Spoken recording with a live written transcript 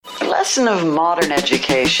lesson of modern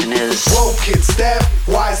education is woke kids step,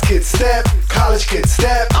 wise kids step, college kids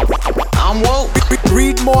step. I'm woke.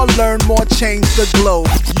 Read more, learn more, change the globe.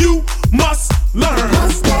 You must learn.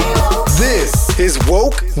 This is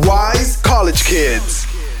Woke Wise College Kids.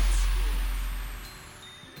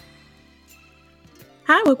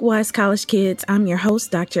 Hi, Woke Wise College Kids. I'm your host,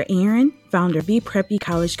 Dr. Aaron, founder of Be Preppy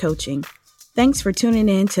College Coaching. Thanks for tuning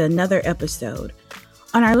in to another episode.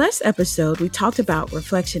 On our last episode, we talked about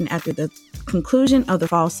reflection after the conclusion of the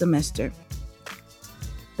fall semester.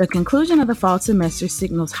 The conclusion of the fall semester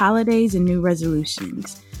signals holidays and new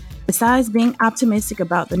resolutions. Besides being optimistic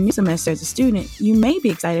about the new semester as a student, you may be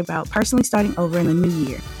excited about personally starting over in the new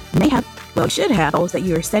year. You should have goals that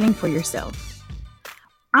you are setting for yourself.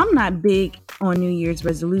 I'm not big on New Year's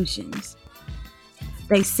resolutions.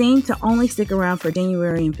 They seem to only stick around for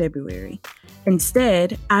January and February.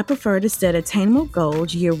 Instead, I prefer to set attainable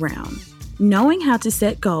goals year-round. Knowing how to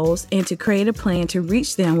set goals and to create a plan to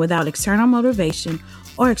reach them without external motivation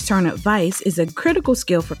or external advice is a critical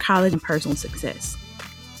skill for college and personal success.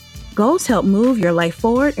 Goals help move your life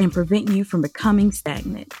forward and prevent you from becoming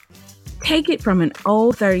stagnant. Take it from an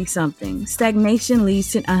old 30-something. Stagnation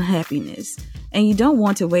leads to unhappiness, and you don't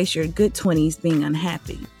want to waste your good 20s being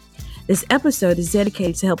unhappy. This episode is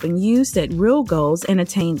dedicated to helping you set real goals and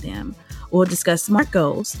attain them. We'll discuss SMART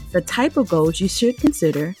goals, the type of goals you should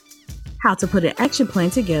consider, how to put an action plan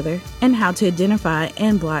together, and how to identify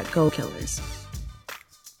and block goal killers.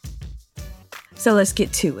 So let's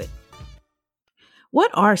get to it. What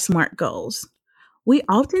are SMART goals? We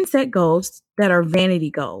often set goals that are vanity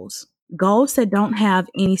goals that don't have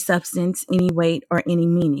any substance, any weight, or any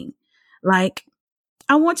meaning. Like,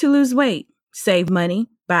 I want to lose weight, save money,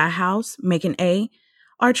 buy a house, make an A,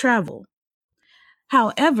 or travel.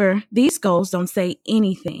 However, these goals don't say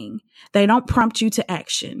anything. They don't prompt you to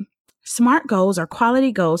action. SMART goals are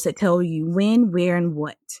quality goals that tell you when, where, and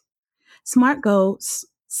what. SMART goals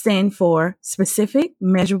stand for specific,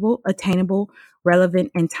 measurable, attainable,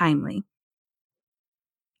 relevant, and timely.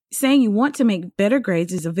 Saying you want to make better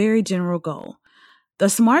grades is a very general goal. The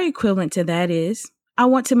SMART equivalent to that is, I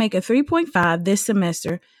want to make a 3.5 this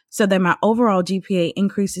semester so that my overall GPA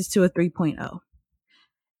increases to a 3.0.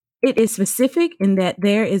 It is specific in that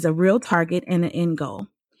there is a real target and an end goal.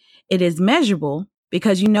 It is measurable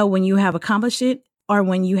because you know when you have accomplished it or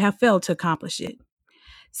when you have failed to accomplish it.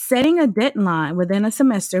 Setting a deadline within a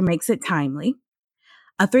semester makes it timely.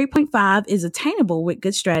 A 3.5 is attainable with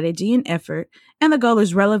good strategy and effort, and the goal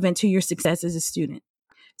is relevant to your success as a student.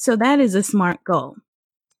 So that is a SMART goal.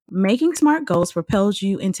 Making SMART goals propels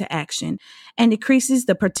you into action and decreases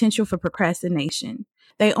the potential for procrastination.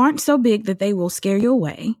 They aren't so big that they will scare you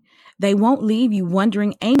away. They won't leave you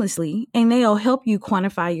wondering aimlessly, and they'll help you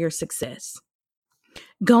quantify your success.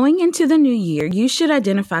 Going into the new year, you should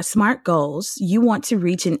identify SMART goals you want to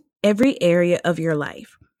reach in every area of your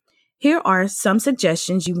life. Here are some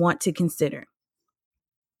suggestions you want to consider.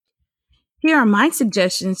 Here are my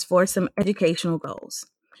suggestions for some educational goals.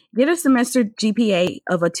 Get a semester GPA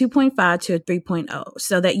of a 2.5 to a 3.0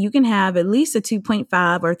 so that you can have at least a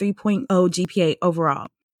 2.5 or 3.0 GPA overall.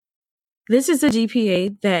 This is a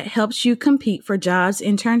GPA that helps you compete for jobs,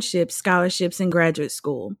 internships, scholarships, and graduate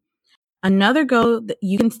school. Another goal that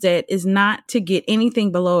you can set is not to get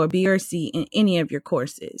anything below a B or C in any of your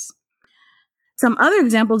courses. Some other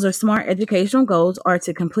examples of SMART educational goals are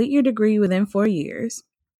to complete your degree within 4 years,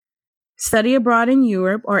 study abroad in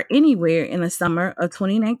Europe or anywhere in the summer of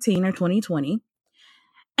 2019 or 2020,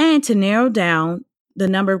 and to narrow down the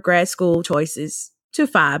number of grad school choices to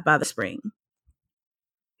 5 by the spring.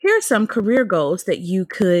 Here are some career goals that you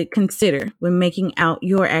could consider when making out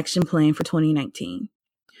your action plan for 2019.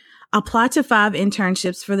 Apply to 5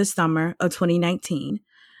 internships for the summer of 2019.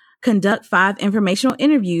 Conduct 5 informational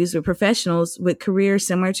interviews with professionals with careers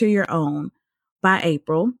similar to your own by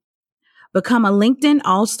April. Become a LinkedIn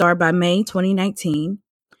All-Star by May 2019.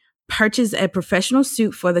 Purchase a professional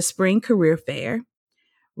suit for the spring career fair.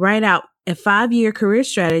 Write out a 5-year career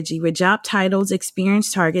strategy with job titles,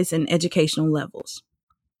 experience targets, and educational levels.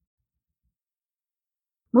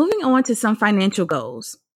 Moving on to some financial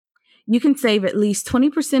goals. You can save at least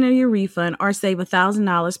 20% of your refund or save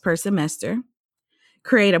 $1,000 per semester.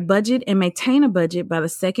 Create a budget and maintain a budget by the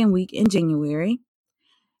second week in January.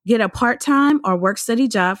 Get a part-time or work-study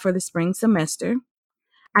job for the spring semester.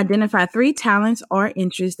 Identify 3 talents or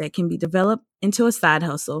interests that can be developed into a side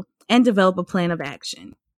hustle and develop a plan of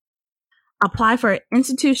action. Apply for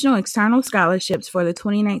institutional external scholarships for the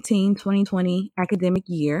 2019-2020 academic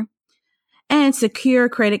year. And secure a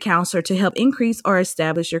credit counselor to help increase or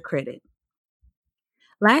establish your credit.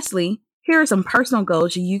 Lastly, here are some personal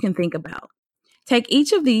goals you can think about. Take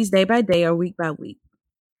each of these day by day or week by week.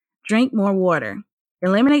 Drink more water.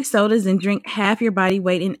 Eliminate sodas and drink half your body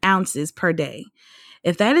weight in ounces per day.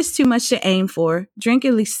 If that is too much to aim for, drink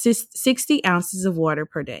at least 60 ounces of water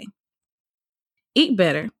per day. Eat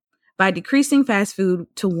better by decreasing fast food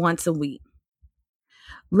to once a week.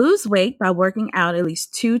 Lose weight by working out at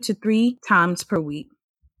least 2 to 3 times per week.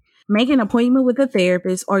 Make an appointment with a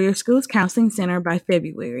therapist or your school's counseling center by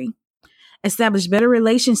February. Establish better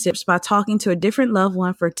relationships by talking to a different loved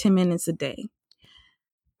one for 10 minutes a day.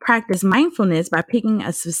 Practice mindfulness by picking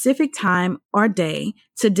a specific time or day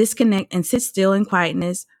to disconnect and sit still in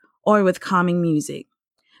quietness or with calming music.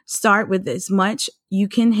 Start with as much you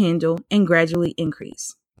can handle and gradually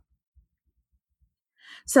increase.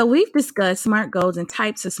 So we've discussed SMART goals and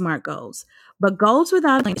types of SMART goals, but goals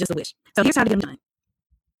without a plan is just a wish. So here's how to get them done.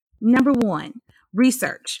 Number 1,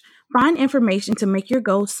 research. Find information to make your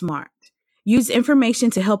goals SMART. Use information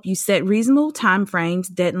to help you set reasonable time frames,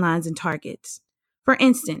 deadlines, and targets. For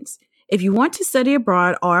instance, if you want to study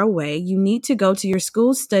abroad or away, you need to go to your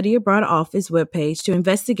school's Study Abroad Office webpage to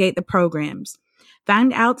investigate the programs,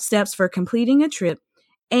 find out steps for completing a trip,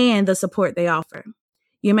 and the support they offer.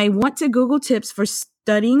 You may want to Google tips for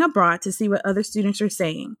studying abroad to see what other students are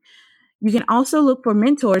saying. You can also look for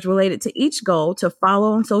mentors related to each goal to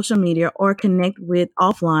follow on social media or connect with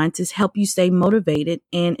offline to help you stay motivated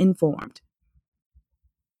and informed.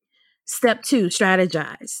 Step 2,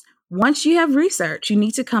 strategize. Once you have research, you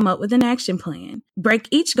need to come up with an action plan. Break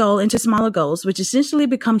each goal into smaller goals, which essentially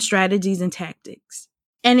become strategies and tactics.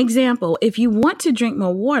 An example, if you want to drink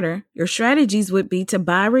more water, your strategies would be to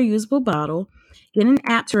buy a reusable bottle, get an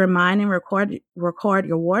app to remind and record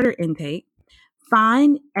your water intake,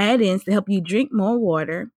 find add-ins to help you drink more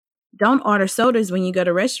water, don't order sodas when you go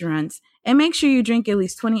to restaurants, and make sure you drink at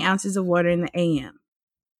least 20 ounces of water in the AM.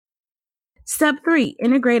 Step 3,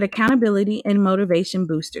 integrate accountability and motivation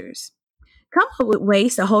boosters. Come up with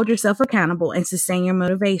ways to hold yourself accountable and sustain your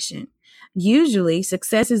motivation. Usually,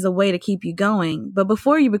 success is a way to keep you going, but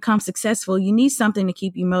before you become successful, you need something to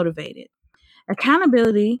keep you motivated.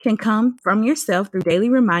 Accountability can come from yourself through daily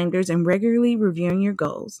reminders and regularly reviewing your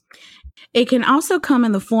goals. It can also come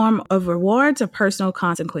in the form of rewards or personal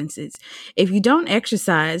consequences. If you don't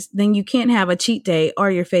exercise, then you can't have a cheat day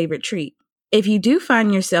or your favorite treat. If you do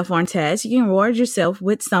find yourself on task, you can reward yourself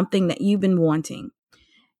with something that you've been wanting.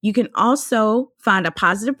 You can also find a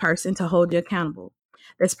positive person to hold you accountable.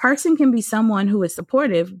 This person can be someone who is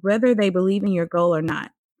supportive, whether they believe in your goal or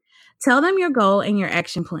not. Tell them your goal and your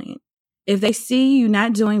action plan. If they see you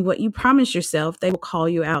not doing what you promised yourself, they will call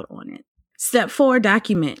you out on it. Step 4,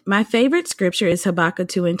 document. My favorite scripture is Habakkuk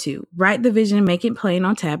 2:2. Write the vision and make it plain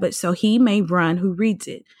on tablets so he may run who reads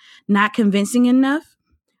it. Not convincing enough?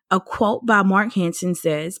 A quote by Mark Hansen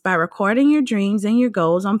says, by recording your dreams and your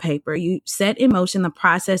goals on paper, you set in motion the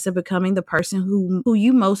process of becoming the person who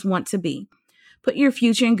you most want to be. Put your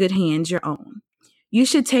future in good hands, your own. You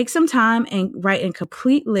should take some time and write a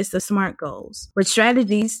complete list of SMART goals with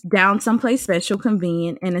strategies down someplace special,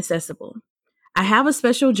 convenient, and accessible. I have a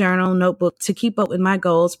special journal notebook to keep up with my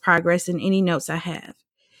goals, progress, and any notes I have.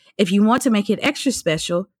 If you want to make it extra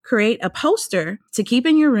special, create a poster to keep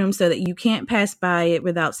in your room so that you can't pass by it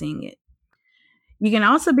without seeing it. You can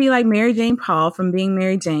also be like Mary Jane Paul from Being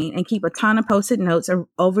Mary Jane and keep a ton of post-it notes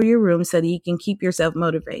over your room so that you can keep yourself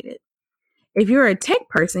motivated. If you're a tech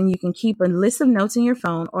person, you can keep a list of notes in your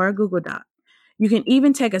phone or a Google Doc. You can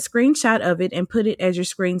even take a screenshot of it and put it as your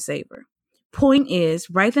screensaver. Point is,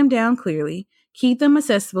 write them down clearly, keep them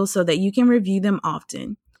accessible so that you can review them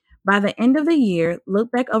often. By the end of the year,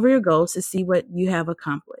 look back over your goals to see what you have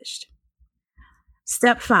accomplished.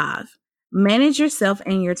 Step 5, manage yourself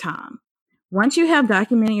and your time. Once you have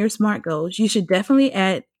documented your SMART goals, you should definitely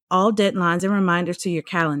add all deadlines and reminders to your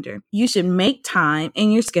calendar. You should make time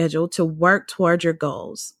in your schedule to work toward your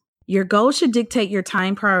goals. Your goals should dictate your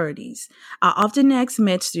time priorities. I often ask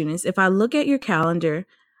med students, if I look at your calendar,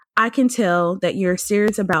 I can tell that you're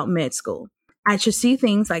serious about med school. I should see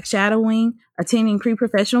things like shadowing, attending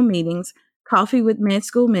pre-professional meetings, coffee with med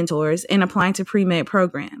school mentors, and applying to pre-med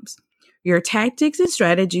programs. Your tactics and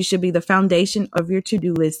strategies should be the foundation of your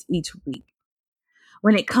to-do list each week.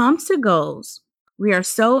 When it comes to goals, we are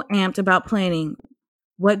so amped about planning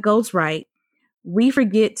what goes right, we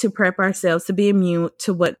forget to prep ourselves to be immune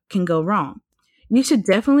to what can go wrong. You should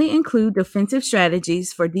definitely include defensive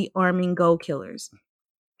strategies for de-arming goal killers.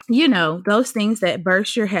 You know, those things that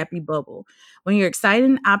burst your happy bubble. When you're excited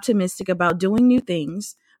and optimistic about doing new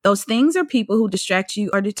things, those things are people who distract you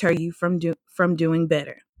or deter you from doing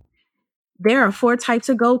better. There are 4 types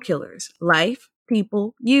of goal killers: life,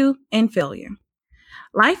 people, you, and failure.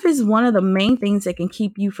 Life is one of the main things that can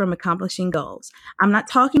keep you from accomplishing goals. I'm not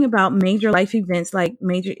talking about major life events like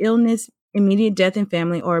major illness, immediate death in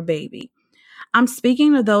family, or a baby. I'm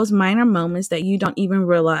speaking of those minor moments that you don't even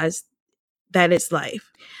realize that it's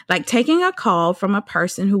life, like taking a call from a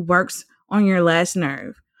person who works on your last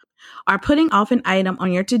nerve, or putting off an item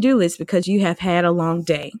on your to-do list because you have had a long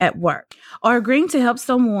day at work, or agreeing to help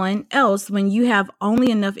someone else when you have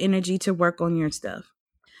only enough energy to work on your stuff,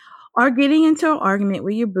 or getting into an argument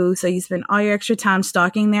with your boo so you spend all your extra time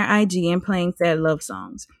stalking their IG and playing sad love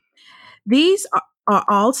songs. These are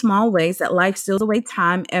all small ways that life steals away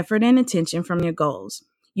time, effort, and attention from your goals.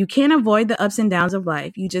 You can't avoid the ups and downs of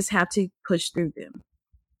life. You just have to push through them.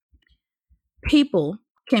 People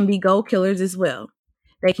can be goal killers as well.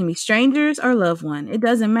 They can be strangers or loved ones. It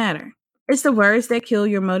doesn't matter. It's the words that kill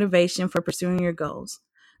your motivation for pursuing your goals.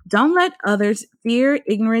 Don't let others' fear,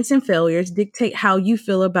 ignorance, and failures dictate how you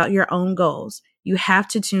feel about your own goals. You have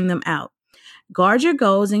to tune them out. Guard your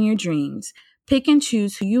goals and your dreams. Pick and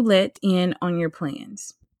choose who you let in on your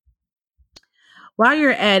plans. While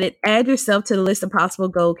you're at it, add yourself to the list of possible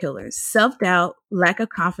goal killers. Self-doubt, lack of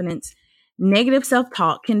confidence, negative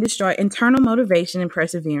self-talk can destroy internal motivation and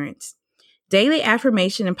perseverance. Daily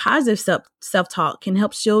affirmation and positive self-talk can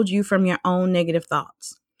help shield you from your own negative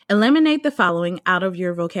thoughts. Eliminate the following out of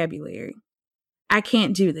your vocabulary. I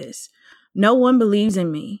can't do this. No one believes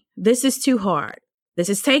in me. This is too hard. This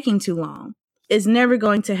is taking too long. It's never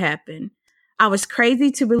going to happen. I was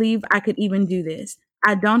crazy to believe I could even do this.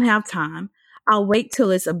 I don't have time. I'll wait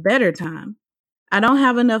till it's a better time. I don't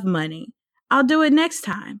have enough money. I'll do it next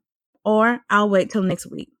time. Or I'll wait till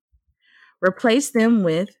next week. Replace them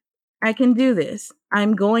with, I can do this.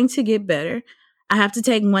 I'm going to get better. I have to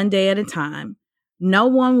take one day at a time. No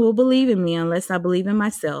one will believe in me unless I believe in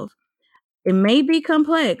myself. It may be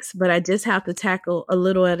complex, but I just have to tackle a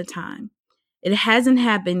little at a time. It hasn't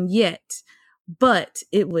happened yet, but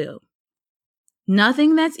it will.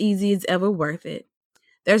 Nothing that's easy is ever worth it.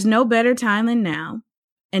 There's no better time than now,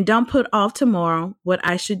 and don't put off tomorrow what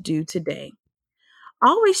I should do today.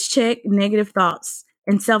 Always check negative thoughts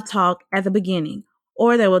and self-talk at the beginning,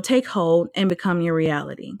 or they will take hold and become your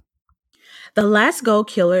reality. The last goal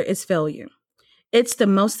killer is failure. It's the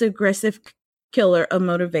most aggressive killer of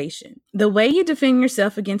motivation. The way you defend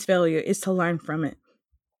yourself against failure is to learn from it.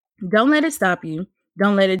 Don't let it stop you.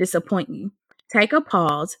 Don't let it disappoint you. Take a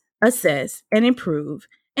pause, assess, and improve,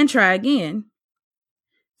 and try again.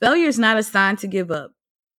 Failure is not a sign to give up.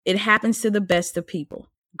 It happens to the best of people.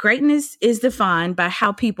 Greatness is defined by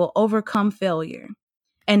how people overcome failure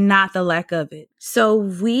and not the lack of it. So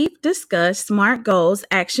we've discussed SMART goals,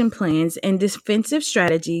 action plans, and defensive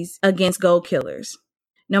strategies against goal killers.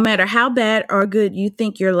 No matter how bad or good you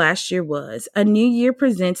think your last year was, a new year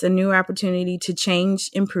presents a new opportunity to change,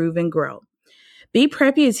 improve, and grow. Be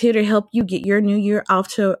Preppy is here to help you get your new year off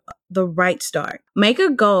to the right start. Make a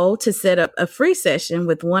goal to set up a free session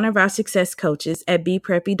with one of our success coaches at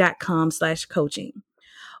bepreppy.com/coaching.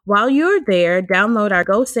 While you're there, download our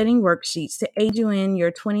goal setting worksheets to aid you in your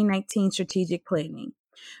 2019 strategic planning.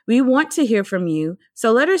 We want to hear from you,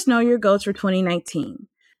 so let us know your goals for 2019.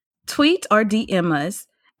 Tweet or DM us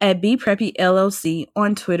at BePreppyLLC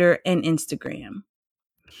on Twitter and Instagram.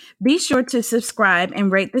 Be sure to subscribe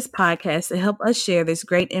and rate this podcast to help us share this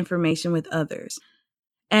great information with others.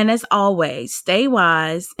 And as always, stay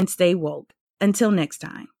wise and stay woke. Until next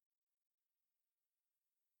time.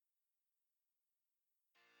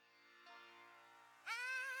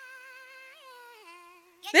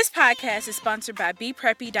 This podcast is sponsored by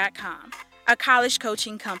BePreppy.com, a college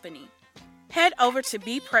coaching company. Head over to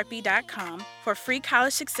BePreppy.com for free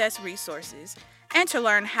college success resources and to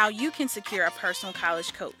learn how you can secure a personal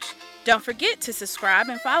college coach. Don't forget to subscribe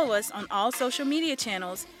and follow us on all social media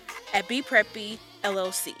channels at BePreppy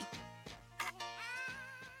LLC.